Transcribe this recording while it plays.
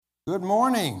Good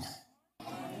morning.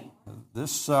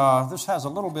 This has a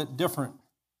little bit different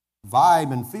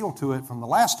vibe and feel to it from the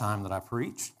last time that I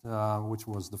preached, which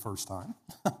was the first time.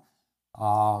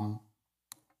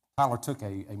 Tyler took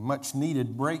a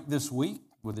much-needed break this week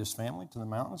with his family to the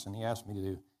mountains, and he asked me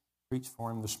to preach for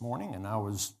him this morning, and I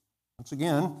was, once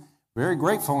again, very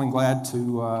grateful and glad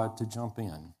to jump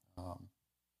in.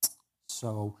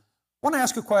 So I want to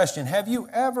ask a question. Have you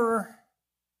ever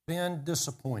been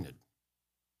disappointed?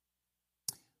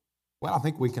 Well, I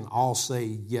think we can all say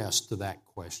yes to that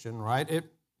question, right? It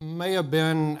may have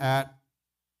been at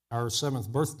our 7th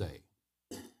birthday,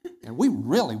 and we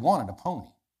really wanted a pony.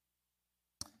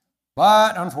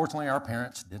 But unfortunately, our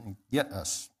parents didn't get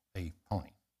us a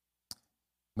pony.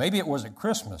 Maybe it was at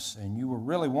Christmas, and you were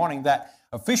really wanting that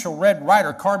official Red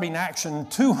Ryder carbine action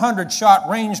 200-shot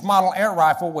range model air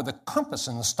rifle with a compass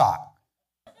in the stock.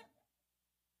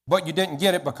 But you didn't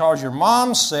get it because your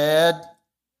mom said,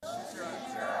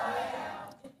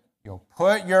 "You'll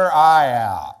put your eye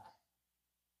out."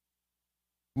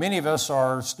 Many of us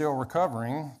are still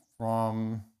recovering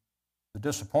from the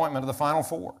disappointment of the Final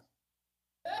Four.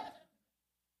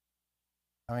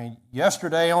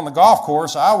 Yesterday on the golf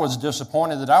course, I was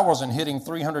disappointed that I wasn't hitting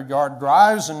 300-yard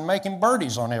drives and making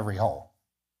birdies on every hole.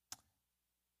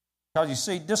 Because you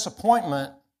see,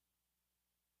 disappointment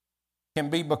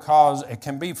can be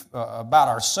about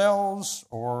ourselves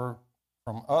or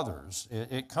from others.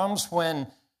 It comes when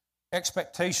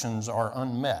expectations are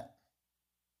unmet,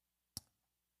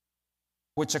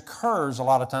 which occurs a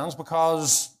lot of times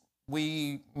because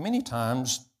we many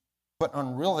times put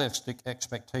unrealistic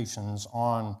expectations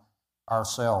on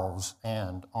ourselves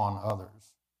and on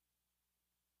others.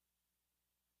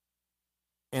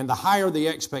 And the higher the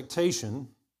expectation,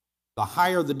 the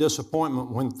higher the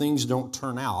disappointment when things don't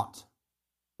turn out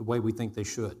the way we think they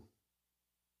should.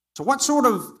 So what sort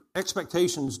of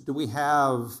expectations do we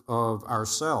have of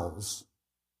ourselves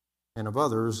and of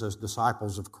others as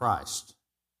disciples of Christ?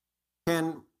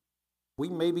 Can we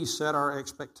maybe set our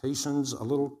expectations a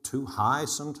little too high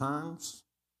sometimes,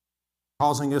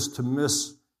 causing us to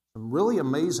miss some really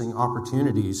amazing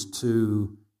opportunities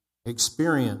to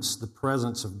experience the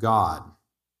presence of God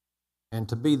and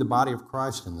to be the body of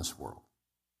Christ in this world?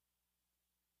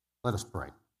 Let us pray.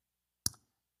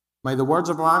 May the words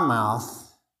of my mouth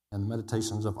and the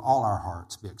meditations of all our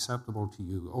hearts be acceptable to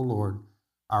you, O Lord,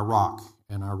 our rock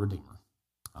and our Redeemer.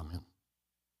 Amen.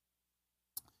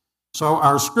 So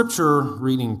our scripture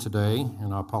reading today,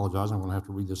 and I apologize, I'm going to have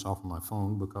to read this off of my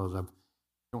phone because I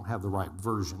don't have the right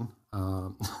version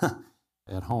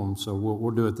at home, so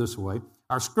we'll do it this way.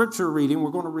 Our scripture reading,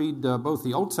 we're going to read both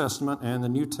the Old Testament and the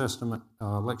New Testament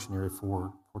lectionary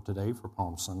for today, for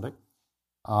Palm Sunday.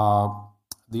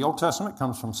 The Old Testament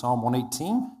comes from Psalm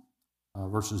 118,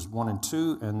 verses 1 and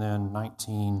 2, and then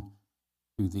 19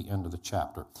 to the end of the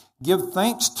chapter. Give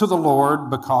thanks to the Lord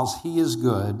because he is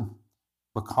good,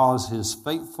 because his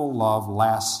faithful love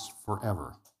lasts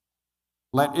forever.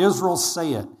 Let Israel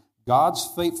say it, God's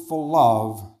faithful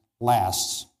love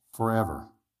lasts forever.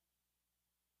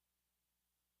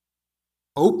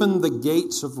 Open the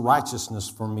gates of righteousness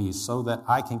for me so that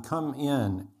I can come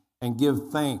in and give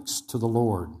thanks to the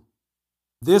Lord.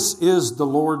 This is the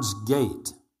Lord's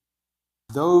gate.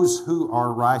 Those who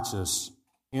are righteous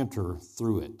enter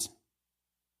through it.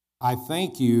 I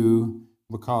thank you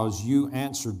because you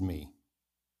answered me,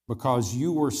 because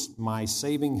you were my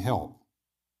saving help.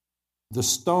 The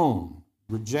stone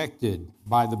rejected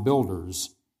by the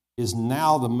builders is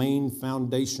now the main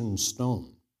foundation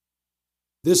stone.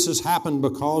 This has happened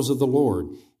because of the Lord.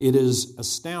 It is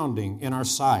astounding in our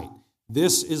sight.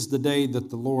 This is the day that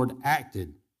the Lord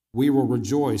acted. We will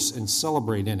rejoice and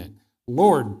celebrate in it.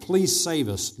 Lord, please save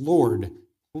us. Lord,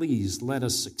 please let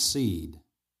us succeed.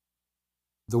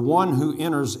 The one who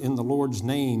enters in the Lord's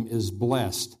name is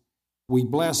blessed. We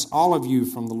bless all of you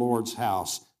from the Lord's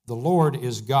house. The Lord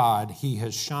is God. He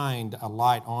has shined a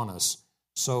light on us.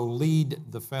 So lead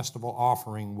the festival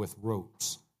offering with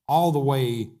ropes all the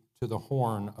way to the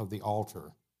horn of the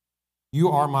altar. You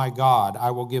are my God.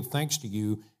 I will give thanks to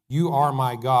you. You are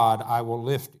my God. I will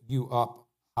lift you up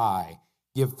high.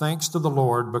 Give thanks to the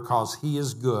Lord because he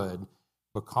is good,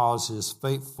 because his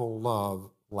faithful love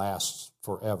lasts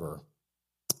forever.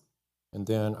 And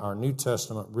then our New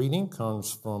Testament reading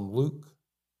comes from Luke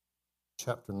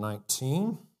chapter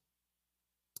 19,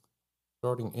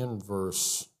 starting in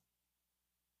verse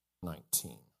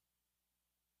 19.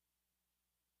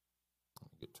 Let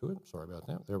me get to it. Sorry about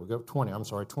that. There we go.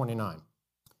 29.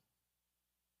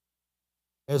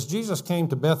 As Jesus came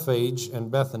to Bethphage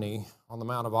and Bethany on the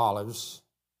Mount of Olives,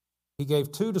 he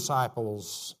gave 2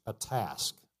 disciples a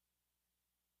task.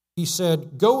 he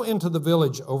said, "Go into the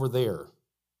village over there.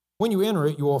 When you enter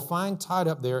it, you will find tied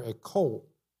up there a colt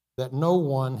that no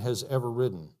one has ever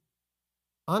ridden.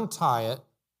 Untie it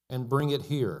and bring it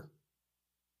here.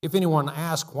 If anyone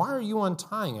asks, 'Why are you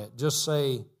untying it?' just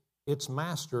say, 'Its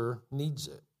master needs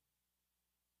it.'"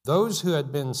 Those who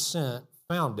had been sent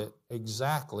found it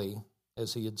exactly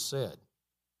as he had said.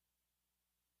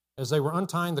 As they were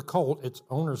untying the colt, its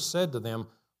owner said to them,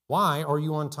 "Why are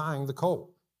you untying the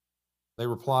colt?" They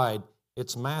replied,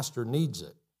 "Its master needs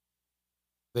it."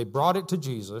 They brought it to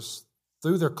Jesus,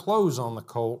 threw their clothes on the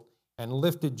colt, and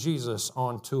lifted Jesus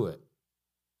onto it.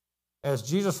 As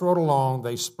Jesus rode along,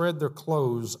 they spread their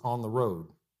clothes on the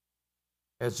road.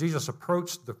 As Jesus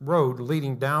approached the road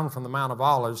leading down from the Mount of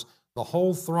Olives, the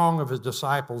whole throng of his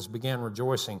disciples began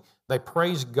rejoicing. They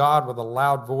praised God with a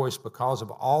loud voice because of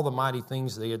all the mighty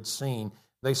things they had seen.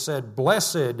 They said,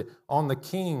 "Blessed on the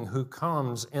King who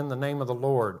comes in the name of the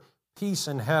Lord, peace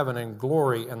in heaven and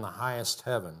glory in the highest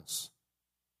heavens."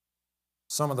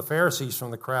 Some of the Pharisees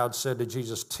from the crowd said to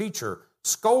Jesus, "Teacher,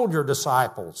 scold your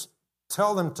disciples.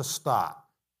 Tell them to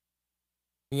stop."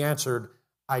 He answered,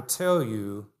 "I tell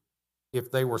you,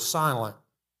 if they were silent,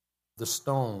 the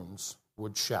stones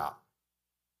would shout."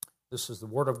 This is the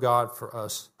word of God for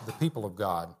us, the people of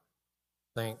God.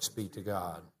 Thanks be to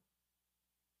God.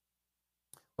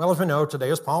 Well, as we know, today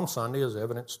is Palm Sunday, as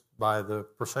evidenced by the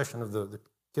procession of the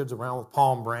kids around with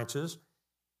palm branches.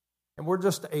 And we're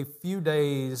just a few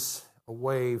days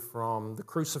away from the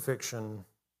crucifixion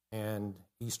and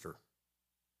Easter.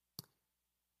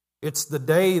 It's the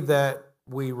day that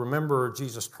we remember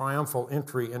Jesus' triumphal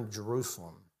entry into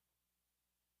Jerusalem.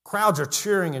 Crowds are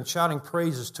cheering and shouting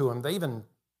praises to him. They even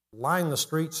line the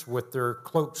streets with their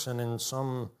cloaks, and in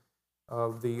some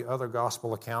of the other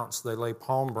gospel accounts, they lay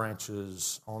palm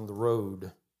branches on the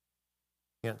road,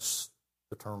 hence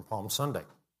the term Palm Sunday.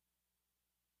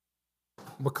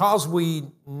 Because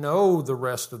we know the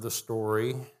rest of the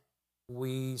story,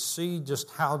 we see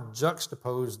just how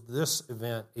juxtaposed this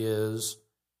event is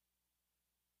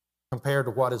compared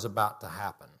to what is about to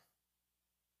happen.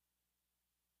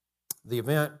 The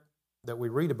event that we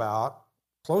read about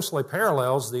closely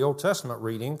parallels the Old Testament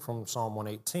reading from Psalm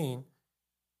 118,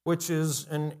 which is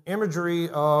an imagery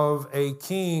of a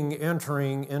king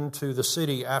entering into the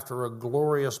city after a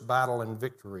glorious battle and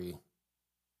victory.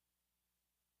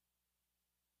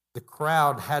 The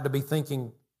crowd had to be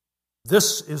thinking,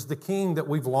 this is the king that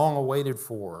we've long awaited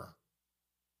for,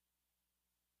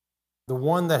 the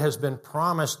one that has been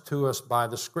promised to us by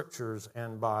the scriptures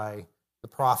and by the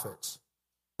prophets.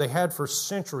 They had for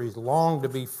centuries longed to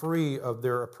be free of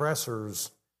their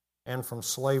oppressors and from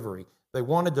slavery. They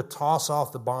wanted to toss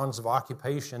off the bonds of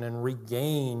occupation and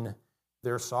regain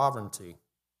their sovereignty.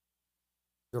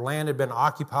 Their land had been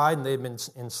occupied and they had been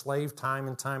enslaved time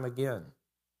and time again.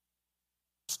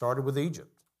 It started with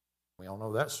Egypt. We all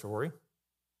know that story.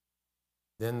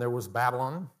 Then there was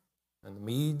Babylon and the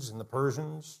Medes and the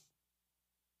Persians,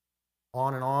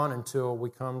 on and on until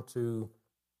we come to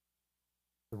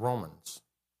the Romans.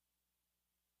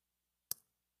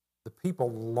 The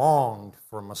people longed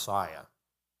for a Messiah,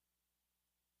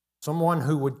 someone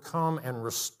who would come and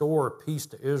restore peace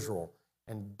to Israel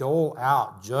and dole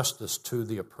out justice to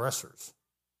the oppressors.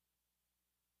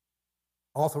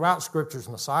 All throughout Scriptures,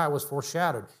 Messiah was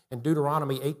foreshadowed. In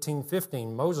Deuteronomy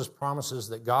 18:15, Moses promises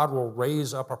that God will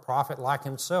raise up a prophet like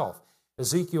himself.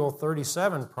 Ezekiel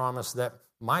 37 promised that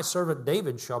my servant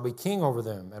David shall be king over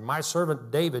them, and my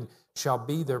servant David shall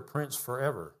be their prince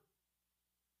forever.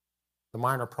 The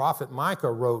minor prophet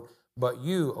Micah wrote, "But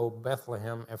you, O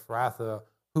Bethlehem Ephrathah,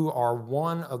 who are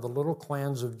one of the little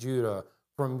clans of Judah,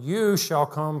 from you shall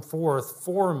come forth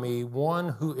for me one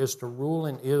who is to rule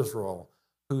in Israel,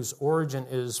 whose origin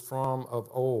is from of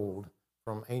old,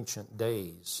 from ancient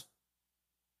days."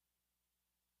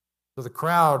 So the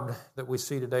crowd that we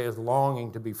see today is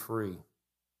longing to be free.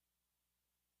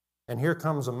 And here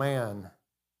comes a man.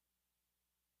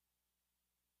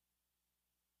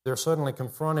 They're suddenly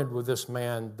confronted with this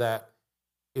man that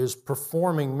is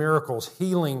performing miracles,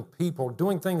 healing people,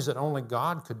 doing things that only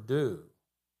God could do.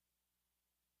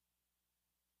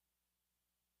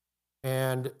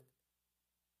 And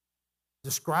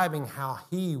describing how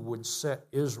he would set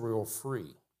Israel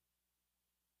free.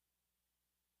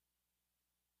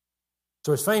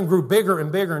 So his fame grew bigger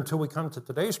and bigger until we come to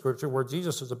today's scripture where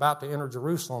Jesus is about to enter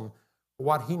Jerusalem for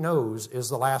what he knows is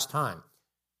the last time.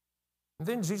 And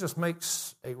then Jesus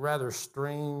makes a rather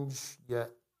strange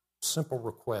yet simple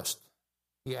request.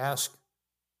 He asks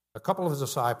a couple of his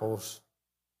disciples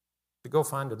to go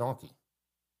find a donkey.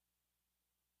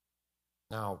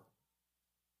 Now,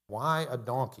 why a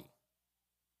donkey?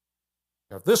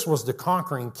 If this was the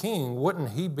conquering king, wouldn't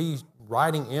he be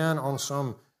riding in on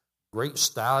some great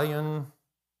stallion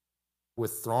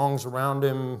with throngs around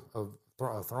him, a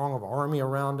throng of army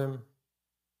around him?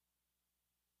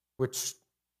 Which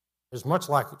is much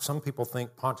like some people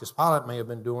think Pontius Pilate may have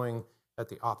been doing at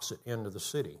the opposite end of the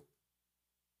city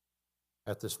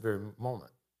at this very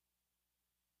moment.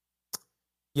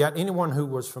 Yet anyone who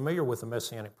was familiar with the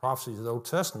Messianic prophecies of the Old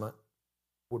Testament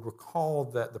would recall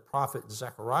that the prophet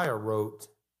Zechariah wrote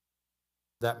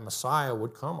that Messiah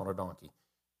would come on a donkey.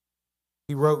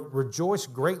 He wrote, "Rejoice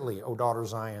greatly, O daughter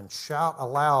Zion. Shout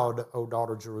aloud, O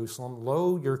daughter Jerusalem.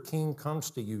 Lo, your king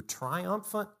comes to you.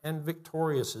 Triumphant and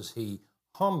victorious is he,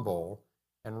 humble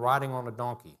and riding on a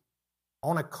donkey,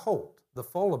 on a colt, the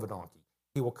foal of a donkey.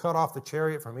 He will cut off the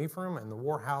chariot from Ephraim and the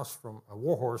war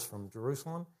horse from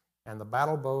Jerusalem, and the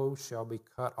battle bow shall be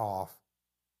cut off,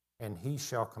 and he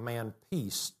shall command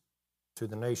peace to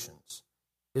the nations.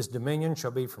 His dominion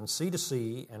shall be from sea to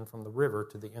sea and from the river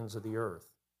to the ends of the earth."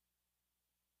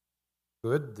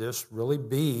 Could this really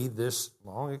be this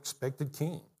long-expected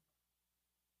king?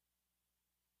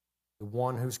 The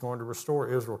one who's going to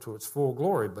restore Israel to its full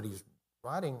glory, but he's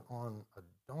riding on a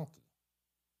donkey.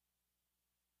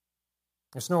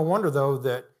 It's no wonder, though,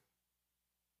 that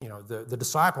the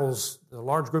disciples, the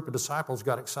large group of disciples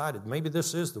got excited. Maybe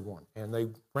this is the one. And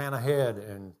they ran ahead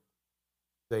and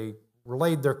they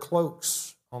laid their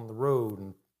cloaks on the road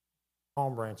and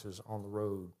palm branches on the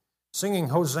road, singing,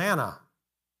 "Hosanna,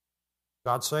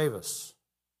 God save us."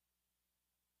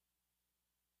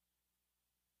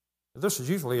 This is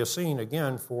usually a scene,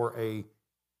 again, for a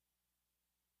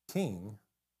king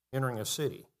entering a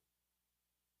city.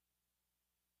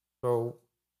 So,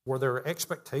 were their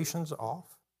expectations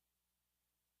off?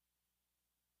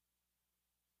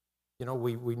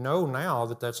 We know now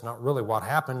that that's not really what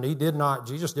happened.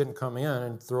 Jesus didn't come in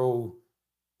and throw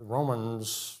the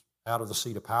Romans out of the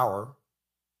seat of power.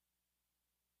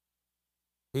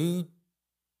 He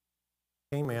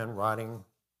came in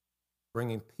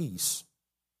bringing peace,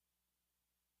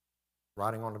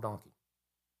 riding on a donkey.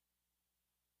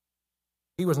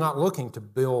 He was not looking to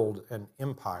build an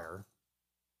empire.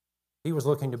 He was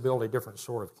looking to build a different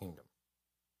sort of kingdom,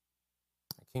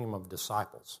 a kingdom of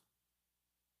disciples.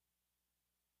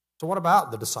 So what about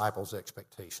the disciples'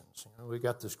 expectations? We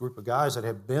got this group of guys that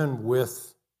have been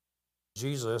with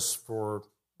Jesus for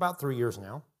about 3 years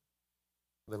now.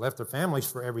 They left their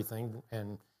families for everything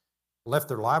and left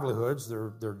their livelihoods,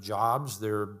 their jobs,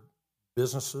 their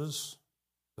businesses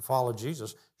to follow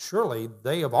Jesus. Surely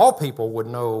they, of all people, would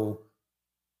know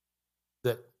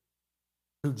that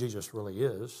who Jesus really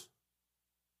is.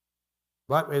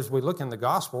 But as we look in the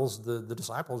Gospels, the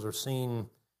disciples are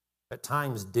seen at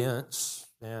times dense,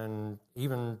 and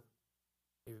even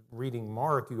reading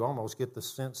Mark, you almost get the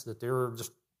sense that they're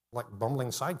just like bumbling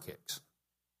sidekicks.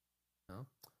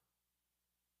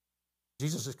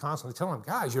 Jesus is constantly telling them,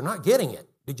 "Guys, you're not getting it.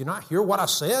 Did you not hear what I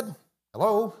said?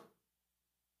 Hello?"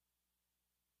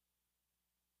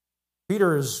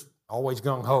 Peter is always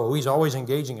gung-ho. He's always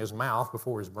engaging his mouth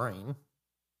before his brain.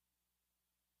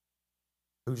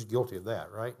 Who's guilty of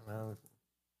that, right?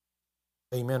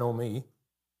 Amen, oh me.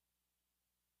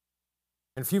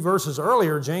 And a few verses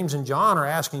earlier, James and John are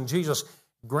asking Jesus,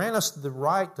 "Grant us the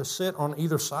right to sit on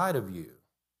either side of you,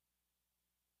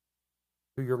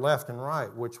 to your left and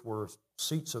right," which were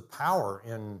seats of power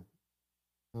in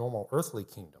normal earthly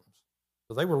kingdoms.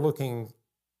 So they were looking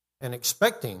and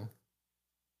expecting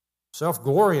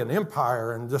self-glory and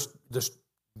empire and just this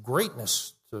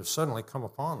greatness to suddenly come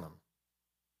upon them.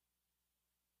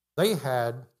 They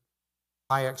had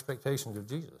high expectations of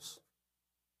Jesus.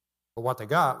 But what they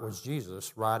got was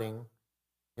Jesus riding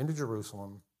into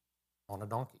Jerusalem on a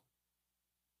donkey.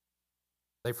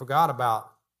 They forgot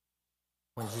about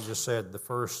when Jesus said, "The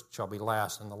first shall be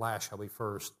last and the last shall be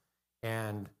first,"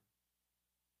 and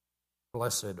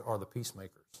 "Blessed are the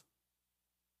peacemakers."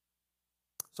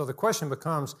 So the question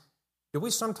becomes, do we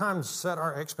sometimes set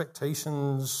our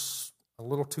expectations a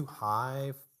little too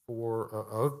high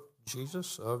of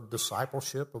Jesus, of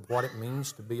discipleship, of what it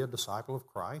means to be a disciple of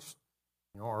Christ?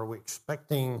 Are we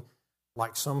expecting,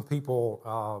 like some people,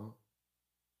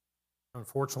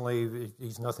 unfortunately,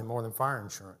 he's nothing more than fire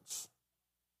insurance,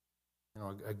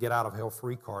 a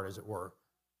get-out-of-hell-free card, as it were.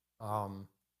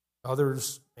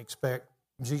 Others expect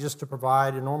Jesus to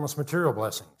provide enormous material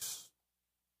blessings,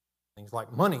 things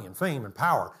like money and fame and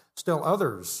power. Still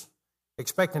others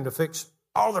expect him to fix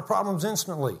all their problems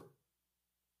instantly,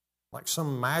 like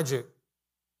some magic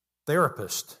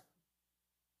therapist,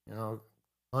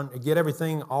 get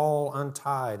everything all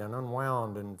untied and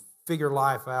unwound and figure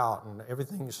life out, and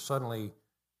everything is suddenly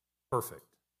perfect.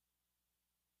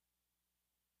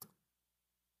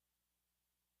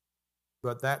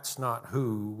 But that's not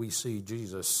who we see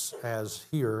Jesus as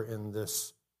here in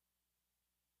the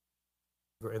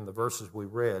verses we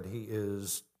read. He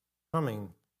is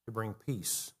coming to bring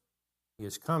peace. He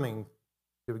is coming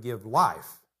to give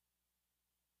life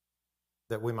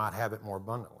that we might have it more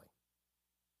abundantly.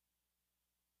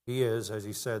 He is, as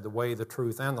he said, the way, the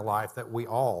truth, and the life that we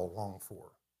all long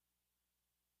for.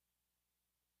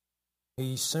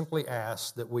 He simply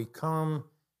asks that we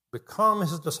become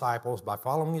his disciples by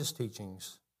following his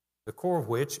teachings, the core of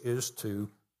which is to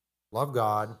love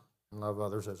God and love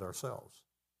others as ourselves.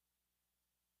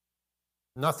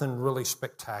 Nothing really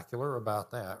spectacular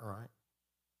about that, right?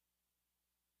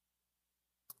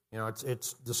 You know,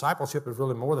 it's discipleship is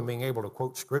really more than being able to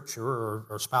quote Scripture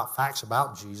or spout facts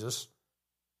about Jesus.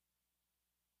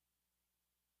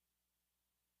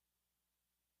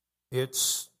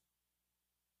 It's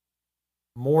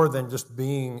more than just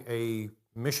being a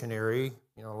missionary.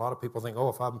 You know, a lot of people think, oh,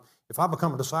 if I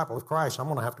become a disciple of Christ, I'm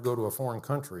going to have to go to a foreign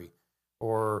country,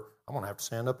 or I'm going to have to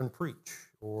stand up and preach,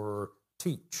 or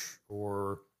teach,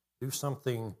 or do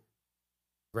something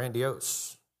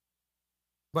grandiose.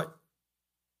 But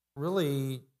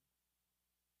really,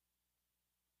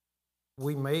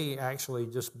 we may actually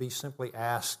just be simply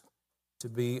asked to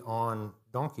be on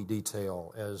donkey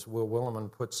detail, as Will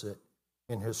Willimon puts it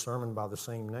in his sermon by the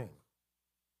same name.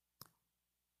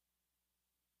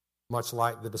 Much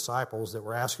like the disciples that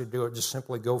were asked to do it, just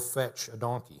simply go fetch a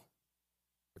donkey.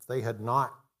 If they had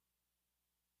not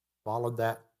followed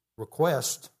that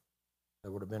request,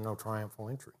 there would have been no triumphal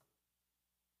entry.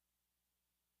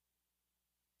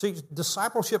 See,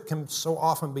 discipleship can so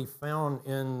often be found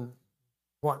in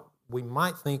what we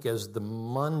might think as the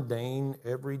mundane,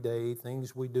 everyday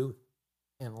things we do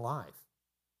in life.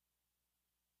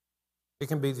 It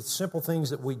can be the simple things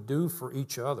that we do for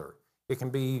each other. It can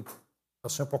be a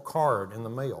simple card in the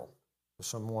mail to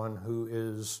someone who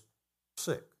is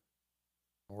sick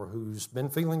or who's been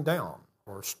feeling down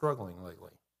or struggling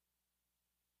lately.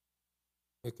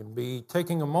 It can be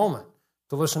taking a moment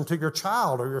to listen to your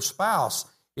child or your spouse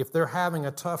if they're having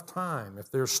a tough time, if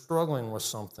they're struggling with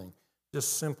something,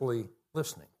 just simply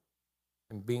listening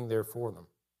and being there for them.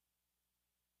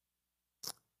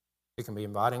 It can be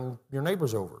inviting your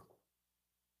neighbors over,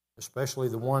 especially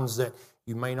the ones that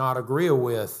you may not agree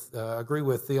with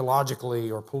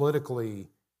theologically or politically,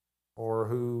 or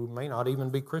who may not even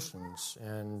be Christians,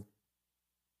 and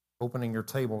opening your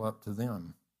table up to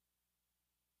them.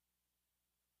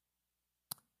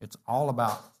 It's all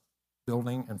about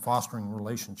building and fostering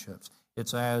relationships.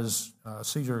 It's as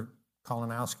Caesar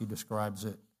Kalinowski describes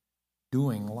it,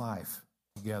 doing life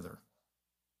together.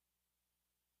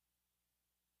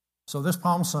 So this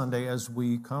Palm Sunday, as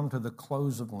we come to the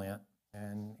close of Lent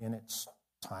and in its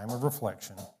time of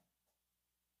reflection,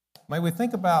 may we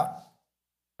think about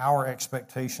our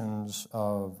expectations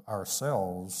of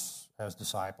ourselves as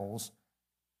disciples,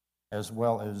 as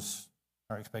well as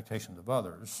our expectations of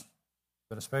others,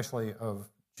 but especially of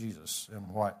Jesus and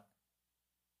what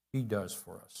he does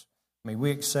for us. May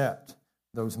we accept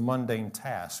those mundane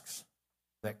tasks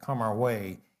that come our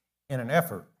way in an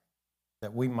effort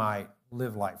that we might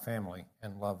live like family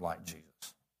and love like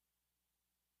Jesus.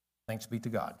 Thanks be to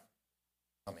God.